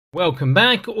Welcome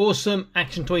back, awesome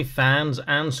action toy fans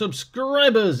and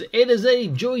subscribers. It is a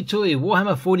Joy Toy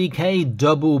Warhammer 40k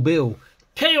double bill.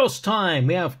 Chaos time.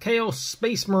 We have Chaos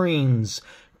Space Marines,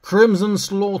 Crimson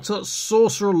Slaughter,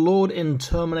 Sorcerer Lord in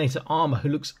Terminator armor, who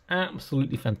looks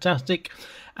absolutely fantastic.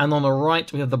 And on the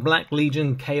right, we have the Black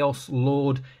Legion Chaos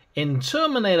Lord in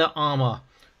Terminator armor.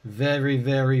 Very,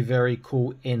 very, very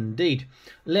cool indeed.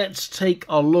 Let's take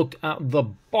a look at the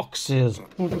boxes.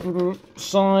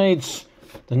 Sides.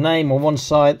 The name on one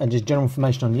side and just general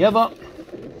information on the other.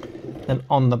 And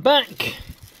on the back,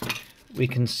 we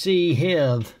can see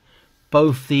here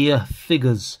both the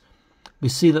figures. We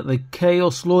see that the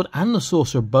Chaos Lord and the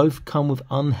Sorcerer both come with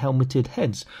unhelmeted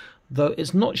heads, though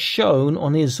it's not shown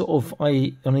on his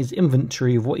on his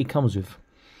inventory of what he comes with.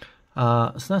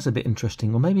 So that's a bit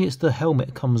interesting. Or maybe it's the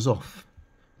helmet comes off.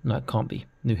 No, it can't be.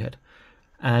 New head.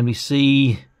 And we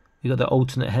see we got the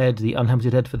alternate head, the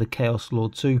unhelmeted head for the Chaos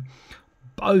Lord too.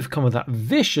 Both come with that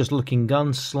vicious looking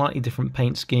gun, slightly different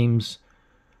paint schemes,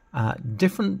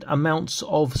 different amounts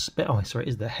of spare. Oh, sorry,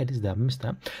 is the head is there? I missed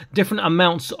that. Different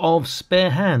amounts of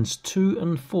spare hands, 2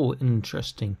 and 4.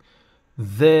 Interesting,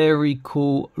 very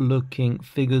cool looking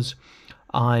figures.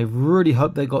 I really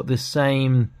hope they got the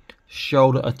same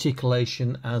shoulder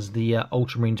articulation as the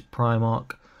Ultramarines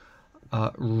Primarch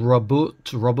Robert.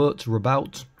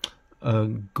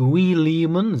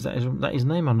 Guilliman, is that his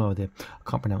name? I have no idea. I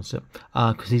can't pronounce it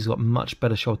because he's got much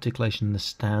better shoulder articulation than the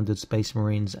standard Space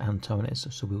Marines and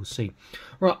Terminators, so we'll see.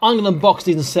 Right, I'm going to unbox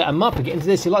these and set them up and get into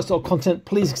this. If you like sort of content,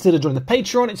 please consider joining the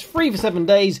Patreon. It's free for 7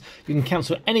 days. You can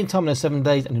cancel at any time in those 7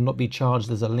 days and you'll not be charged.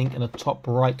 There's a link in the top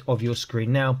right of your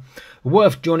screen now.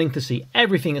 Worth joining to see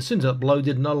everything as soon as it's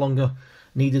uploaded. No longer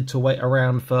needed to wait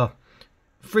around for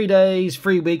 3 days,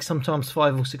 3 weeks, sometimes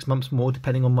 5 or 6 months more,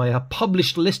 depending on my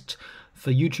published list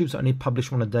for YouTube. So I only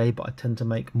publish one a day, but I tend to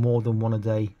make more than one a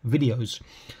day videos.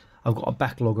 I've got a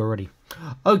backlog already.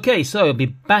 Okay, so I'll be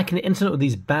back in the internet with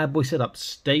these bad boy setups.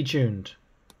 Stay tuned.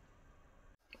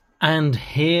 And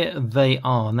here they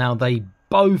are. Now, they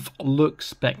both look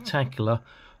spectacular,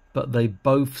 but they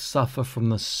both suffer from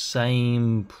the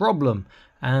same problem.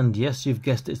 And yes, you've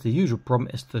guessed it, it's the usual problem.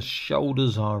 It's the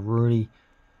shoulders are really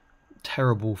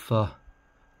terrible for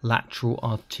lateral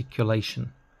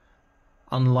articulation.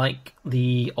 Unlike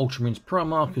the Ultramarines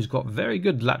Primarch, who's got very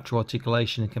good lateral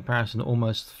articulation in comparison,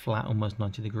 almost flat, almost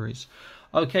 90 degrees.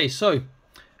 Okay, so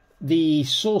the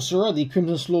Sorcerer, the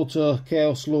Crimson Slaughter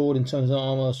Chaos Lord in terms of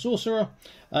armor Sorcerer,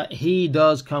 he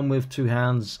does come with 2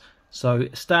 hands. So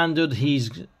standard, he's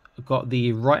got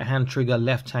the right hand trigger,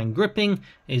 left hand gripping.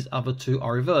 His other 2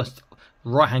 are reversed.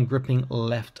 Right hand gripping,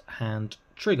 left hand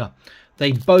trigger.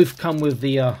 They both come with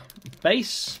the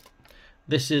base.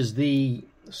 This is the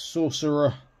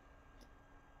Sorcerer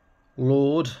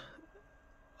Lord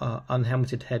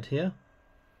unhelmeted head here.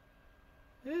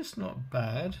 It's not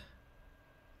bad.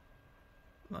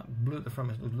 That blue at the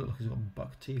front, it looks like he's got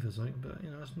buck teeth or something, but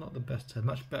you know, it's not the best head.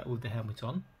 Much better with the helmet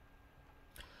on.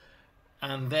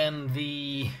 And then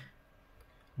the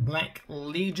Black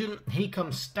Legion, he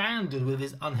comes standard with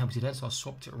his unhelmeted head, so I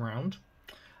swapped it around.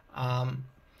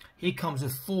 He comes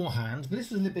with 4 hands, but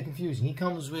this was a little bit confusing. He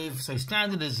comes with, so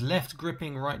standard is left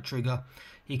gripping, right trigger.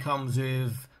 He comes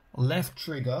with left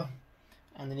trigger,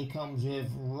 and then he comes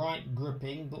with right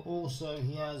gripping, but also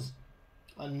he has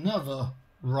another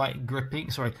right gripping.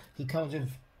 Sorry, he comes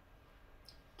with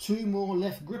 2 more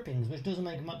left grippings, which doesn't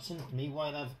make much sense to me. Why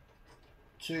I'd have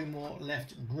 2 more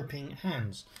left gripping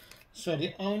hands? So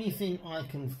the only thing I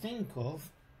can think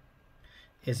of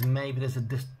is maybe there's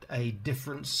a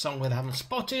difference somewhere they haven't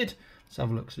spotted. Let's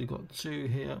have a look. So we've got 2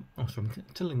 here. Oh, sorry, I'm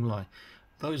telling a lie.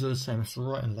 Those are the same. It's the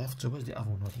right and left. So where's the other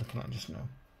one I was looking at just now?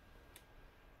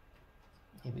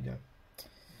 Here we go.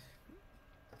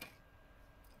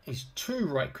 It's 2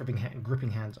 right gripping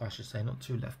hands, I should say, not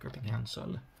 2 left gripping hands.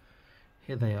 So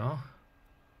here they are.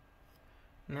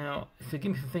 Now,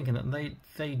 forgive me for thinking that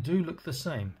they do look the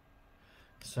same.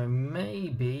 So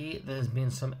maybe there's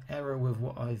been some error with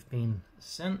what I've been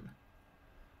sent.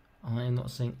 I'm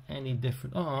not seeing any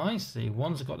different. Oh, I see.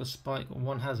 One's got the spike,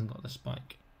 one hasn't got the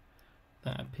spike.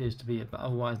 That appears to be it, but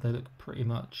otherwise they look pretty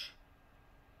much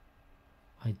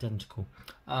identical.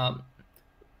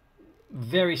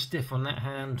 Very stiff on that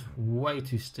hand, way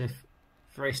too stiff.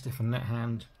 Very stiff on that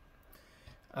hand.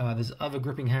 This other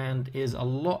gripping hand is a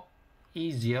lot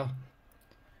easier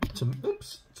to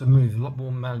move, a lot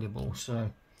more malleable,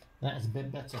 so that is a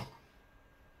bit better.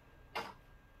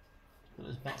 Put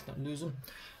those backs, don't lose them.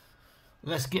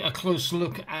 Let's get a close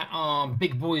look at our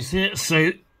big boys here.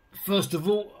 So first of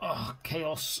all,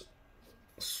 Chaos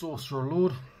Sorcerer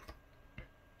Lord.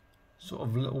 Sort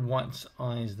of little white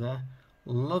eyes there.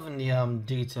 Loving the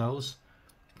details.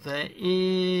 There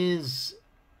is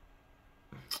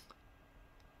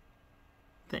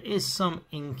some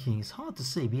inking. It's hard to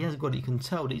see, but he has got it. You can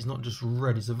tell that he's not just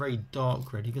red. It's a very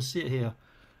dark red. You can see it here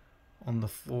on the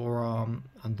forearm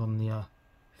and on the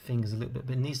fingers a little bit,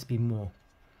 but it needs to be more.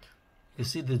 You can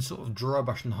see the sort of dry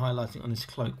brush and highlighting on his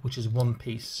cloak, which is one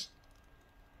piece.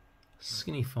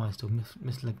 Skinny thigh still,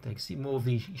 missed leg there. You can see more of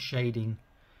the shading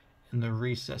in the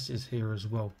recesses here as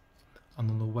well,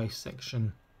 and on the waist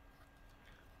section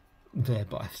there,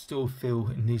 but I still feel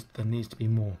there needs to be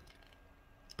more.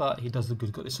 But he does look good.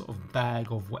 He's got this sort of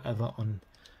bag of whatever on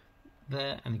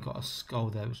there, and he's got a skull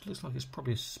there, which looks like it's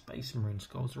probably a Space Marine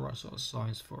skull. It's the right sort of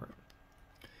size for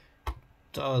it.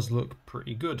 Does look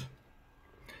pretty good.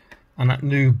 And that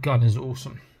new gun is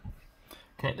awesome.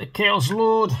 Okay, the Chaos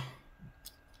Lord.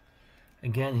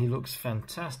 Again, he looks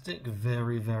fantastic.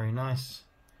 Very, very nice.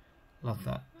 Love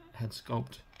that head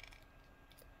sculpt.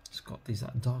 It's got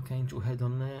that Dark Angel head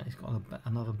on there. It's got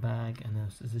another bag, and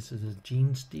this is a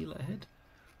Gene Stealer head.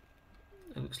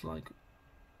 It looks like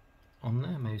on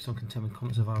there. Maybe someone can tell me in the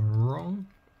comments if I'm wrong.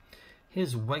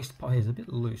 His waist part here is a bit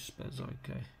loose, but it's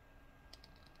okay.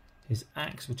 His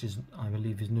axe, which is, I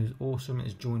believe, his new awesome,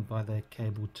 is joined by the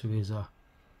cable to his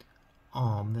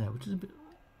arm there, which is a bit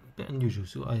unusual.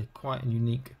 So quite a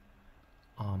unique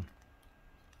arm,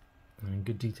 and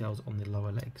good details on the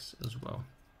lower legs as well.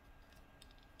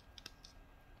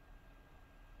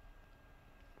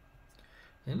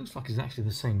 It looks like it's actually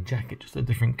the same jacket, just a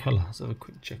different colour. Let's have a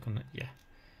quick check on it. Yeah,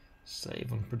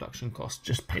 save on production costs,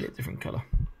 just paint it a different colour,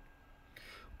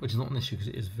 which is not an issue because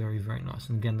it is very, very nice.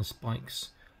 And again, the spikes,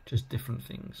 just different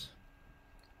things.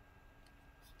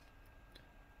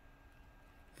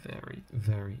 Very,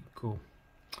 very cool.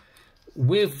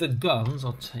 With the guns,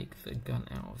 I'll take the gun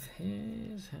out of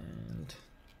his hand.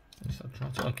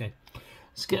 Okay,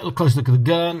 let's get a little closer look at the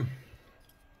gun.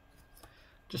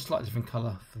 Just slightly different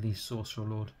colour for the Sorcerer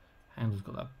Lord. Handle's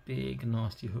got that big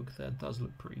nasty hook there. It does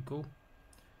look pretty cool.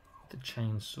 The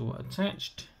chainsaw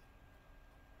attached.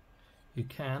 You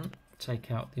can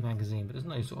take out the magazine, but there's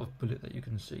no sort of bullet that you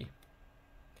can see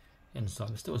inside.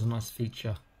 It still is a nice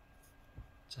feature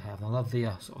to have. And I love the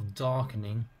sort of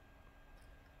darkening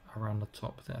around the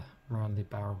top there, around the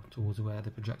barrel towards where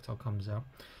the projectile comes out.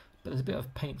 But there's a bit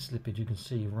of paint slippage you can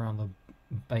see around the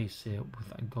base here with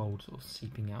that gold sort of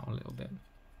seeping out a little bit.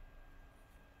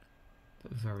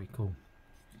 But very cool.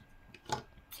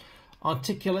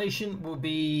 Articulation will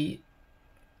be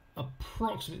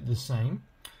approximately the same.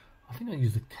 I think I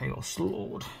use the Chaos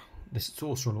Lord. This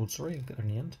Sorcerer Lord, sorry, I'll get there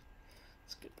in the end.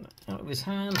 Let's get that out of his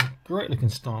hand. Great looking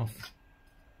staff.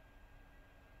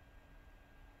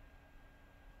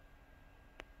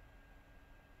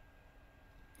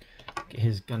 Get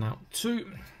his gun out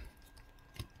too.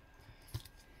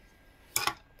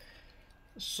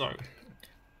 So,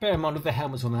 bear in mind with the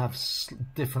helmets on, they have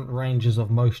different ranges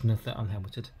of motion if they're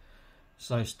unhelmeted.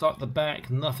 So start the back,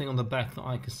 nothing on the back that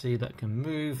I can see that can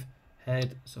move.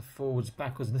 Head, so forwards,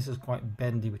 backwards. This is quite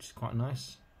bendy, which is quite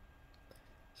nice.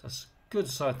 So it's good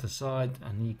side to side,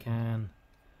 and he can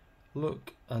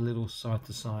look a little side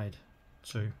to side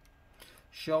too.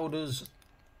 Shoulders,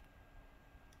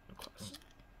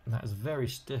 that is very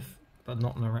stiff, but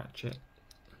not in a ratchet.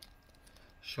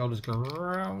 Shoulders go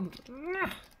round.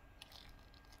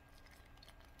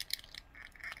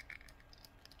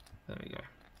 There we go.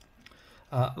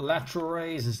 Lateral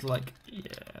raise is like, yeah,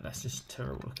 that's just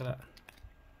terrible. Look at that.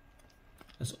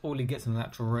 That's all he gets in the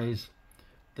lateral raise.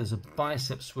 There's a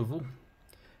bicep swivel.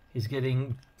 He's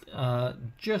getting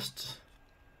just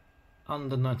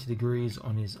under 90 degrees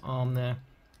on his arm there.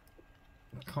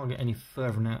 Can't get any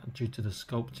further than that due to the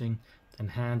sculpting. Then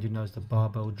hand, you know, is the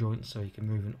barbell joint, so you can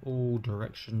move in all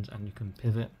directions and you can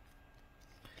pivot.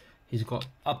 He's got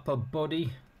upper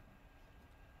body,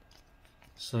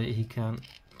 so he can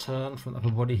turn from the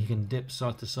upper body. He can dip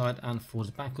side to side and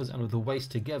forwards backwards, and with the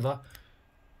waist together,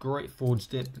 great forwards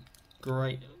dip,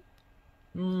 great,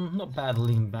 not bad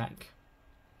lean back.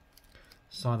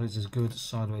 Sideways is good,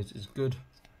 sideways is good.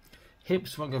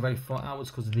 Hips won't go very far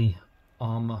outwards because of the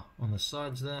armour on the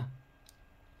sides there.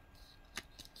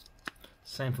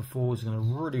 Same for forwards, going to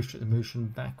really restrict the motion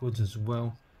backwards as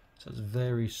well, so it's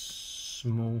very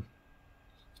small.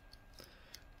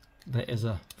 There is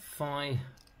a thigh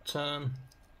turn.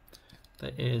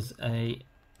 There is there's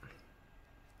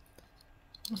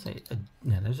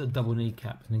a double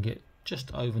kneecap, and you get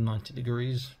just over 90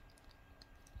 degrees.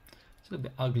 It's a little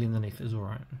bit ugly underneath, it's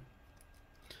alright.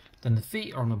 Then the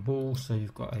feet are on a ball, so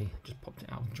you've got just popped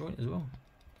it out of joint as well.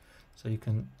 So you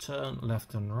can turn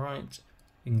left and right.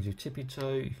 You can do tippy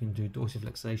toe, you can do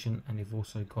dorsiflexation, and you've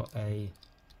also got a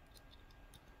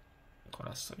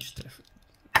God, that's so stiff.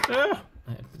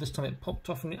 This time it popped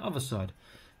off on the other side.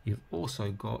 You've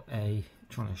also got a,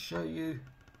 trying to show you,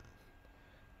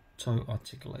 toe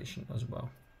articulation as well.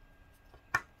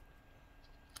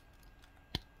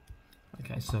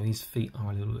 Okay, so his feet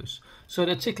are a little loose. So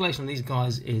the articulation of these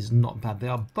guys is not bad. They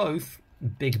are both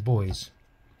big boys.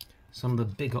 Some of the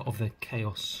bigger of the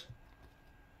Chaos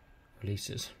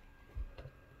releases.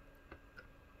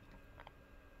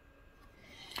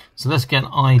 So let's get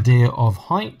an idea of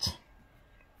height.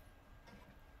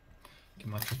 Get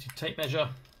my 50 tape measure.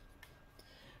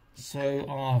 So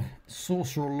our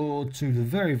Sorcerer Lord to the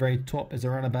very, very top is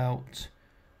around about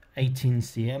 18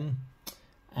 cm.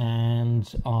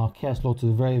 And our Chaos Lord to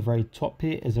the very, very top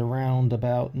here is around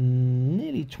about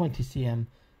nearly 20 cm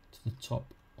to the top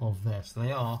of there. So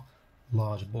they are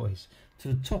large boys. To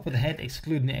the top of the head,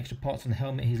 excluding the extra parts on the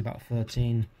helmet, he's about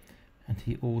 13. And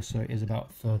he also is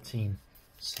about 13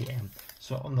 cm.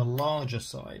 So on the larger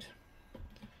side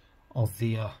of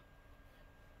the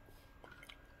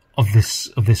of this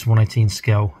 118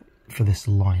 scale for this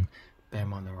line. Bear in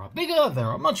mind there are bigger, there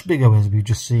are much bigger, as we've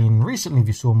just seen recently if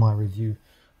you saw my review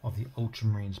of the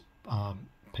Ultramarines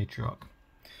Patriarch.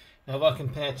 Now if I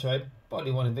compare to a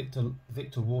body one Victor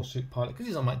Warsuit pilot, because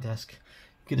he's on my desk,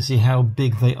 you get to see how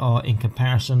big they are in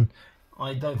comparison.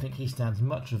 I don't think he stands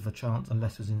much of a chance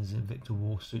unless it's in his Victor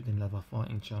Warsuit in leather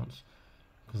fighting chance,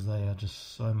 because they are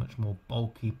just so much more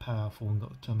bulky, powerful, and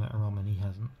got the Terminator armor and he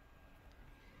hasn't.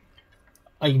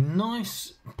 A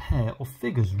nice pair of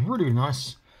figures, really, really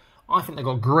nice. I think they've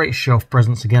got great shelf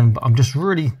presence again, but I'm just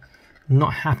really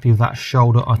not happy with that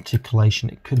shoulder articulation.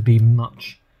 It could be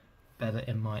much better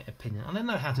in my opinion. And they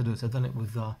know how to do it. They've done it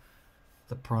with the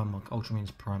Primarch,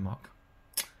 Ultramarines Primarch.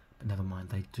 But never mind,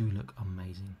 they do look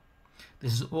amazing.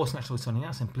 This is awesome. Actually, signing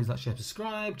out. And please like, share,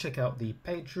 subscribe. Check out the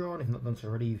Patreon if you've not done so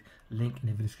already. Link in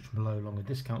the video description below, along with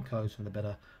discount codes from the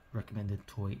better recommended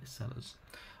toy sellers.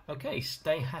 Okay,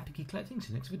 stay happy, keep collecting. See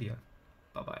you next video.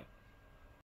 Bye bye.